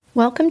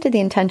Welcome to the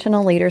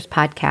Intentional Leaders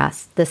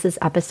Podcast. This is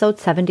episode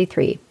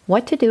 73,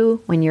 What to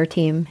Do When Your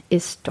Team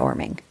is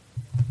Storming.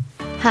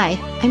 Hi,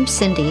 I'm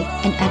Cindy,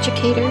 an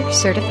educator,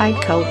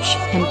 certified coach,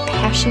 and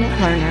passionate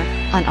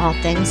learner on all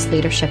things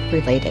leadership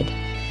related.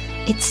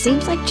 It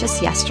seems like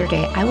just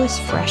yesterday I was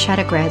fresh out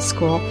of grad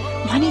school,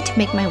 wanting to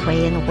make my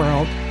way in the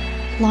world,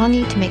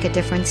 longing to make a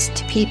difference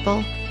to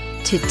people,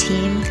 to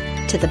team,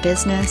 to the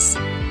business.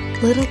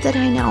 Little did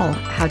I know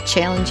how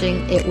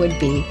challenging it would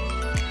be.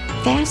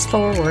 Fast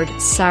forward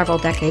several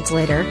decades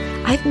later,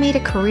 I've made a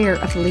career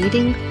of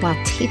leading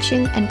while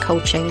teaching and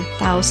coaching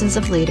thousands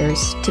of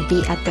leaders to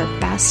be at their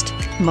best,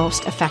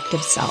 most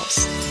effective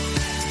selves.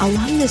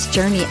 Along this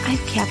journey,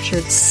 I've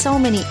captured so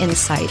many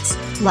insights,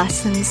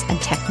 lessons, and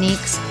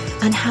techniques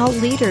on how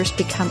leaders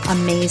become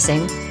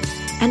amazing,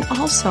 and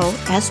also,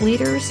 as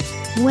leaders,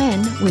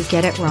 when we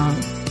get it wrong.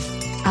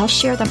 I'll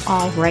share them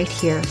all right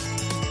here,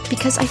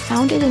 because I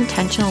founded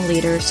Intentional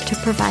Leaders to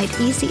provide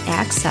easy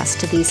access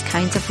to these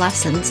kinds of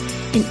lessons,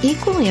 and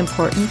equally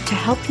important, to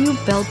help you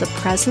build the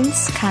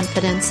presence,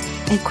 confidence,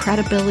 and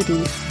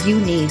credibility you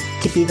need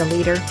to be the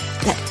leader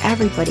that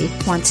everybody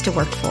wants to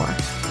work for.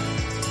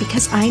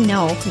 Because I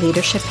know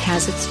leadership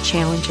has its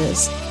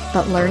challenges,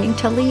 but learning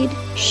to lead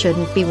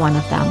shouldn't be one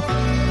of them.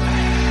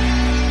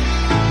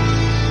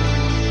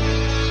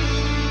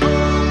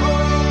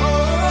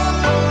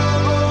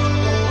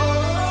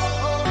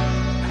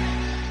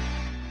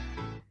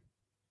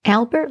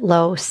 Albert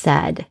Lowe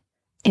said,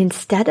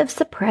 "Instead of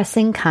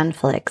suppressing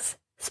conflicts,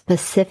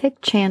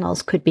 specific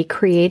channels could be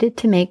created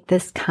to make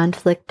this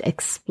conflict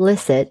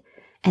explicit,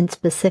 and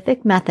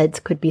specific methods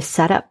could be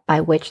set up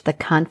by which the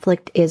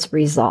conflict is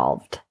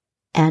resolved."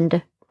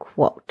 End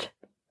quote.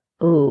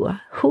 Ooh,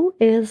 who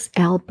is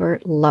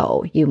Albert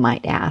Lowe, you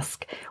might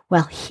ask?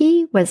 Well,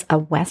 he was a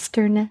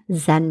Western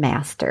Zen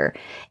master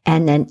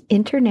and an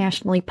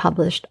internationally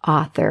published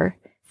author,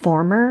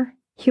 former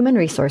human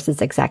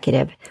resources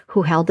executive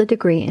who held a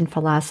degree in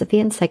philosophy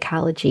and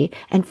psychology,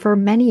 and for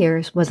many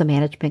years was a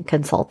management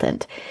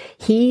consultant.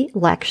 He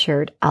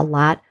lectured a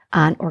lot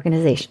on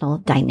organizational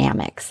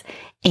dynamics.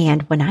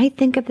 And when I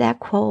think of that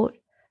quote,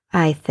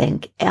 I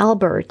think,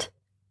 Albert,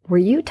 were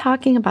you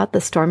talking about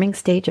the storming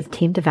stage of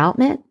team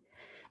development?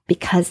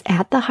 Because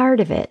at the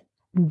heart of it,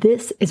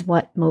 this is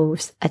what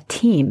moves a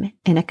team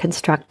in a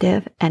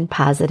constructive and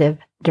positive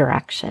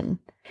direction.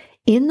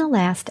 In the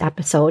last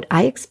episode,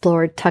 I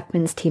explored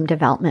Tuckman's team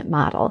development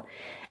model,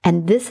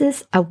 and this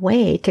is a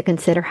way to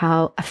consider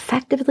how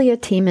effectively a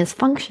team is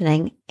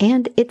functioning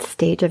and its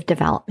stage of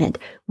development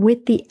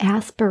with the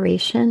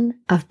aspiration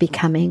of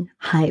becoming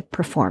high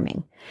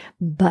performing.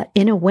 But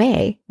in a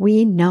way,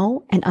 we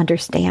know and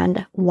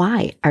understand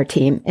why our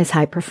team is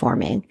high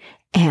performing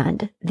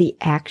and the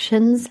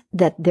actions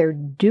that they're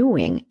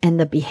doing and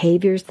the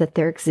behaviors that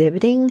they're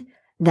exhibiting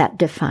that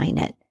define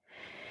it.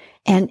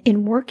 And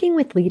in working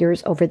with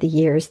leaders over the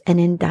years and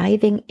in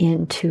diving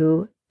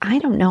into, I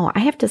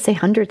have to say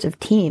hundreds of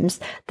teams,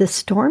 the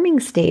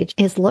storming stage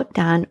is looked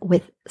on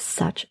with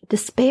such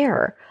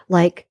despair.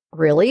 Like,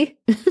 really?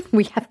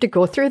 We have to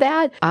go through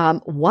that?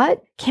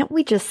 What? Can't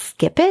we just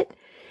skip it?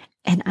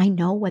 And I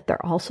know what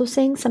they're also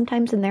saying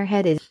sometimes in their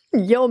head is,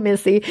 yo,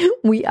 Missy,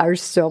 we are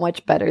so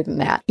much better than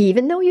that.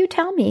 Even though you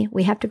tell me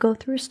we have to go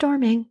through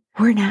storming,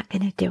 we're not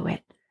going to do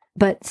it.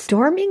 But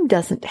storming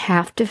doesn't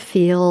have to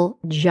feel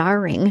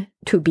jarring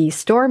to be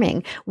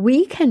storming.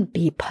 We can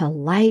be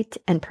polite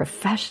and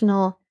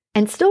professional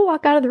and still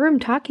walk out of the room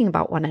talking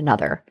about one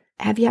another.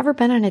 Have you ever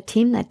been on a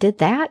team that did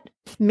that?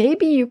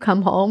 Maybe you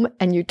come home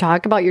and you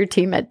talk about your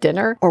team at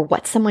dinner or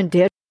what someone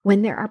did.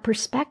 When there are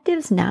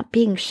perspectives not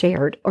being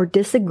shared or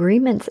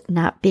disagreements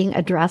not being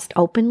addressed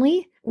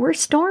openly, we're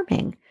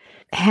storming.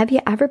 Have you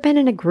ever been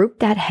in a group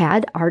that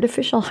had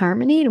artificial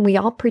harmony and we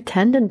all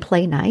pretend and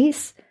play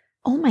nice?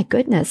 Oh my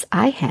goodness,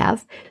 I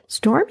have.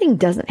 Storming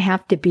doesn't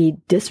have to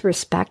be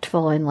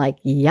disrespectful and like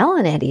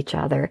yelling at each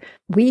other.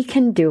 We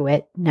can do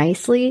it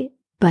nicely,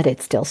 but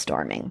it's still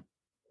storming.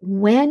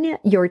 When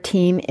your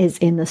team is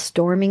in the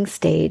storming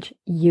stage,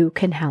 you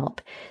can help.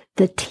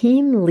 The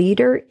team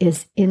leader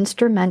is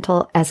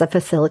instrumental as a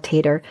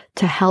facilitator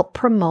to help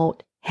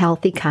promote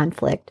healthy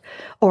conflict.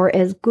 Or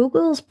as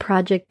Google's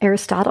Project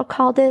Aristotle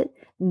called it,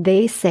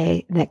 they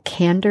say that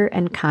candor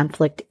and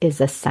conflict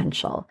is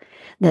essential,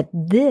 that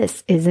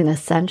this is an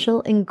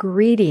essential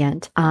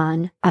ingredient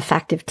on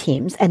effective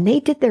teams. And they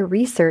did their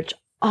research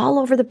all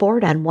over the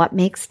board on what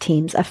makes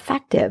teams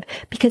effective,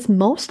 because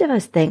most of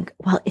us think,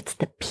 well, it's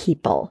the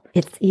people.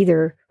 It's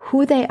either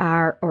who they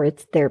are, or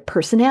it's their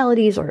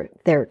personalities, or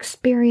their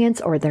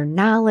experience, or their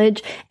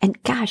knowledge.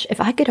 And gosh,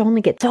 if I could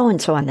only get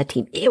so-and-so on the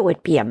team, it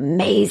would be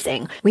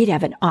amazing. We'd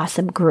have an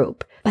awesome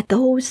group. But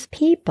those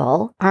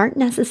people aren't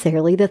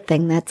necessarily the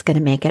thing that's going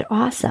to make it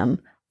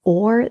awesome,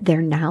 or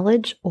their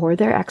knowledge, or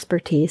their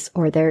expertise,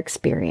 or their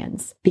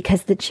experience.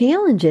 Because the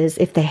challenge is,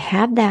 if they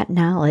have that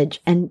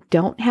knowledge and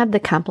don't have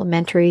the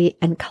complementary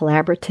and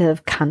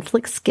collaborative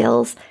conflict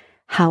skills,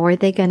 how are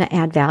they going to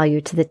add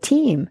value to the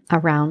team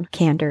around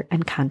candor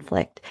and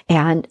conflict?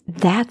 And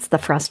that's the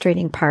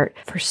frustrating part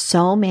for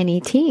so many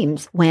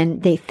teams when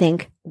they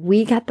think,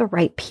 we got the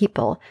right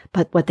people,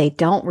 but what they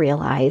don't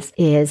realize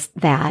is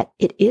that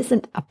it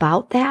isn't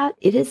about that.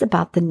 It is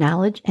about the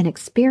knowledge and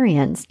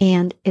experience,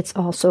 and it's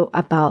also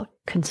about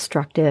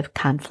constructive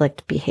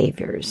conflict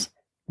behaviors.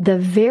 The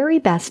very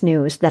best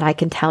news that I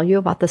can tell you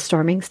about the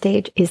storming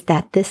stage is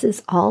that this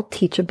is all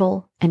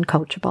teachable and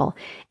coachable.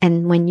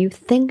 And when you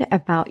think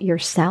about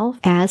yourself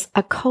as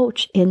a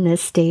coach in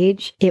this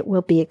stage, it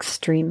will be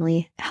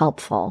extremely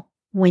helpful.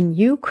 When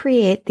you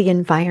create the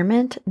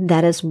environment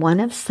that is one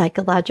of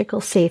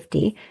psychological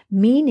safety,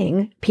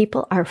 meaning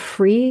people are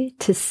free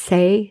to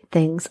say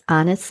things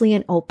honestly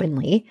and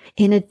openly,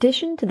 in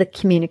addition to the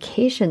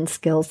communication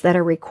skills that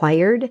are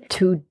required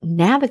to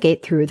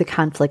navigate through the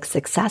conflict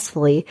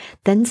successfully,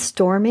 then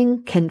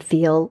storming can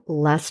feel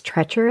less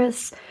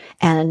treacherous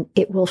and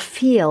it will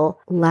feel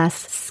less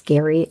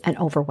scary and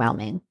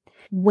overwhelming.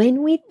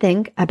 When we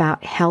think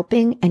about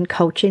helping and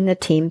coaching the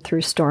team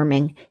through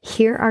storming,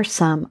 here are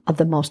some of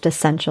the most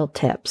essential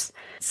tips.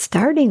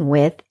 Starting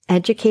with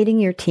educating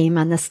your team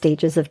on the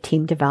stages of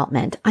team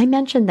development. I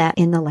mentioned that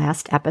in the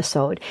last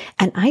episode,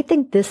 and I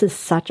think this is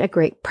such a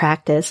great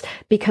practice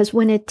because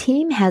when a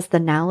team has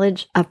the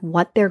knowledge of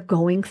what they're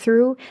going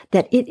through,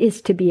 that it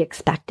is to be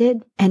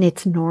expected and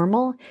it's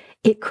normal,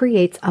 it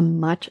creates a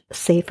much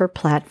safer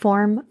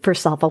platform for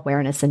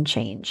self-awareness and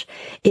change.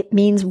 It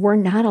means we're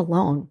not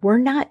alone. We're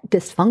not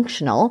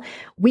dysfunctional.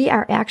 We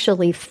are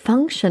actually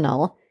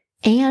functional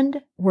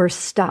and we're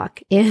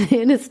stuck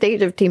in a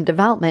stage of team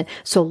development.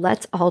 So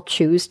let's all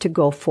choose to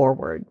go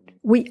forward.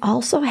 We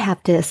also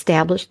have to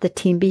establish the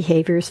team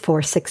behaviors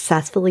for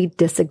successfully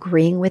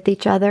disagreeing with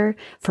each other,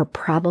 for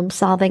problem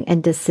solving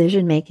and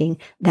decision making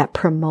that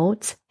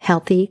promotes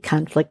healthy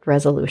conflict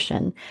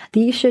resolution.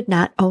 These should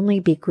not only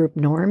be group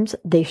norms,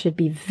 they should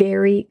be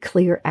very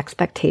clear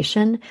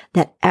expectation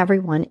that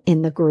everyone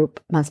in the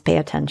group must pay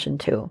attention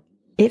to.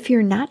 If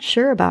you're not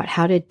sure about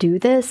how to do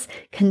this,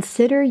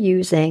 consider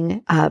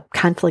using a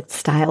conflict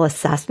style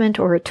assessment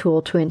or a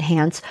tool to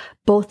enhance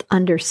both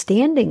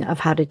understanding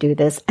of how to do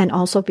this and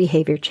also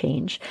behavior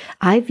change.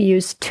 I've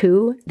used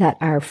two that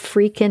are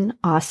freaking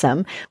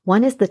awesome.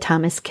 One is the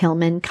Thomas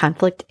Kilmann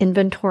Conflict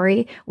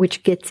Inventory,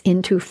 which gets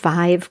into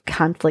 5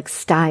 conflict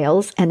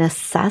styles and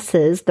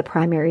assesses the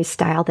primary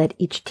style that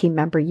each team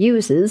member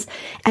uses,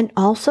 and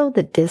also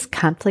the DISC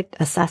Conflict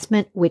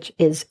Assessment, which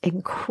is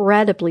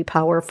incredibly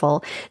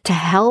powerful to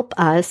help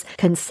us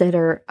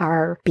consider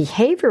our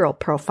behavioral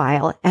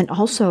profile and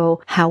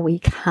also how we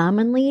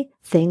commonly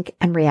think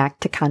and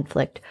react to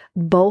conflict.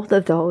 Both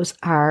of those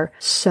are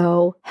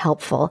so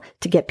helpful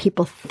to get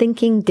people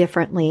thinking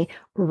differently,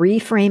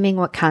 reframing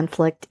what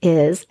conflict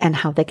is and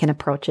how they can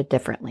approach it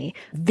differently.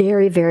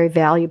 Very, very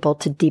valuable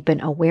to deepen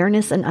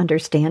awareness and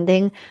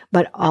understanding,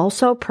 but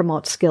also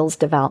promote skills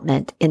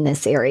development in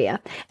this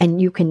area.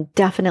 And you can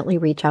definitely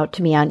reach out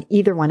to me on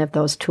either one of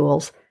those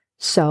tools.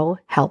 So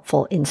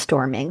helpful in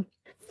storming.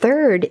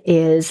 Third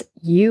is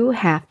you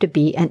have to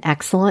be an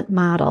excellent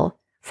model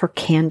for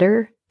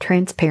candor,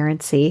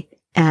 transparency,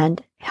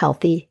 and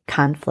healthy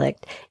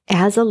conflict.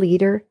 As a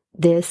leader,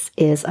 this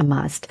is a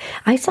must.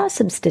 I saw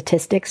some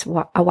statistics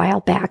a while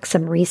back,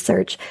 some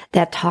research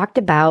that talked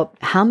about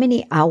how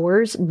many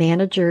hours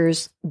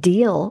managers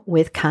deal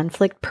with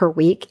conflict per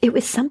week. It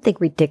was something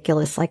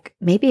ridiculous, like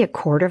maybe a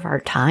quarter of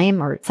our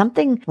time or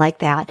something like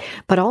that.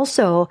 But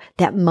also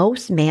that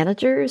most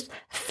managers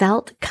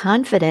felt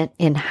confident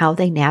in how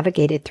they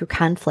navigated through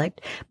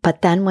conflict.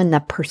 But then when the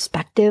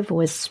perspective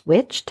was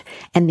switched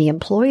and the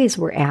employees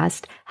were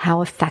asked,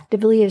 how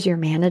effectively is your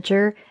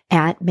manager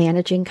at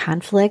managing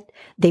conflict,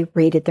 they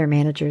rated their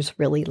managers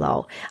really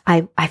low.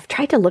 I've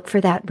tried to look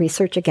for that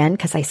research again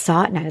because I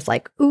saw it and I was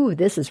like, ooh,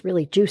 this is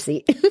really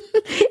juicy.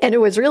 And it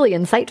was really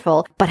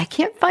insightful, but I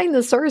can't find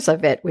the source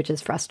of it, which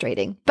is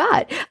frustrating.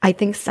 But I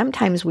think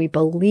sometimes we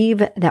believe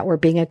that we're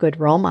being a good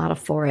role model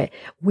for it.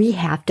 We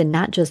have to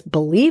not just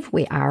believe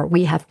we are,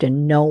 we have to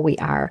know we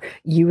are,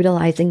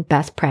 utilizing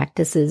best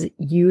practices,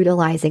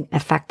 utilizing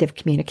effective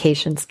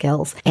communication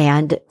skills,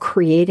 and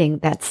creating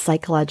that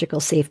psychological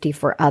safety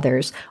for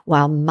others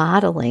while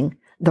modeling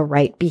the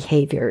right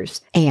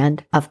behaviors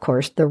and, of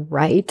course, the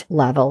right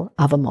level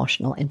of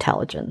emotional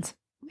intelligence,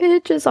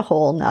 which is a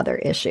whole nother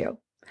issue.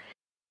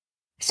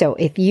 So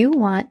if you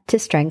want to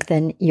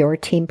strengthen your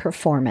team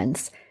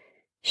performance,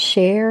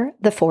 share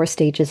the 4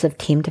 stages of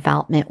team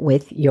development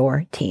with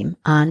your team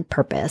on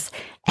purpose,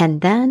 and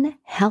then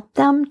help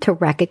them to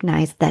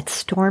recognize that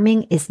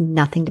storming is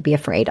nothing to be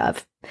afraid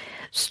of.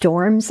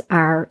 Storms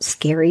are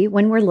scary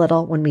when we're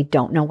little, when we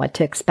don't know what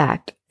to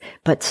expect.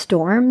 But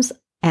storms,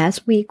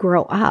 as we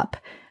grow up,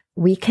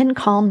 we can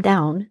calm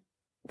down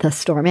the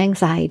storm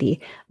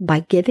anxiety by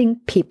giving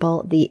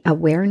people the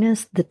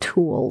awareness, the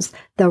tools,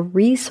 the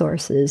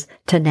resources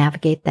to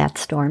navigate that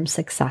storm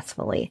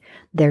successfully.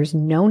 There's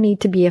no need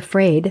to be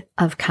afraid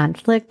of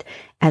conflict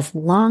as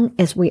long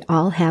as we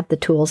all have the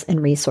tools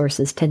and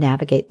resources to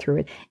navigate through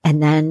it.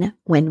 And then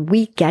when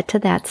we get to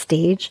that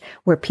stage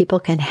where people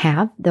can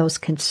have those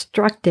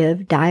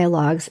constructive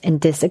dialogues and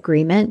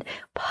disagreement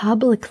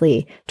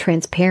publicly,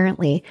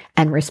 transparently,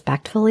 and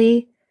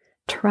respectfully,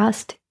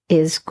 trust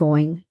is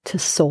going to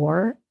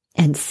soar,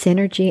 and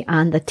synergy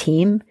on the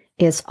team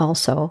is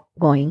also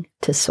going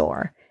to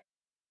soar.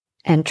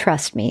 And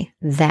trust me,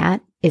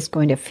 that is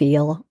going to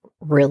feel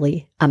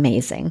really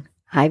amazing.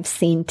 I've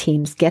seen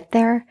teams get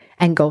there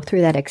and go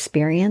through that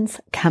experience,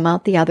 come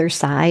out the other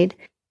side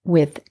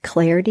with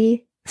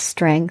clarity,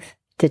 strength,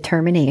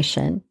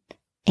 determination,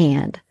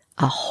 and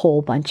a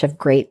whole bunch of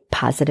great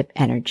positive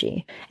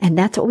energy. And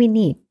that's what we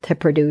need to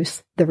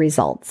produce the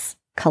results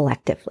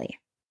collectively.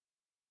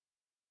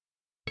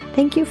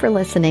 Thank you for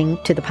listening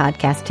to the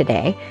podcast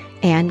today,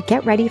 and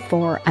get ready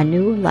for a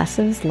new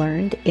Lessons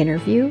Learned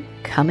interview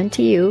coming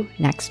to you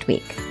next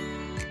week.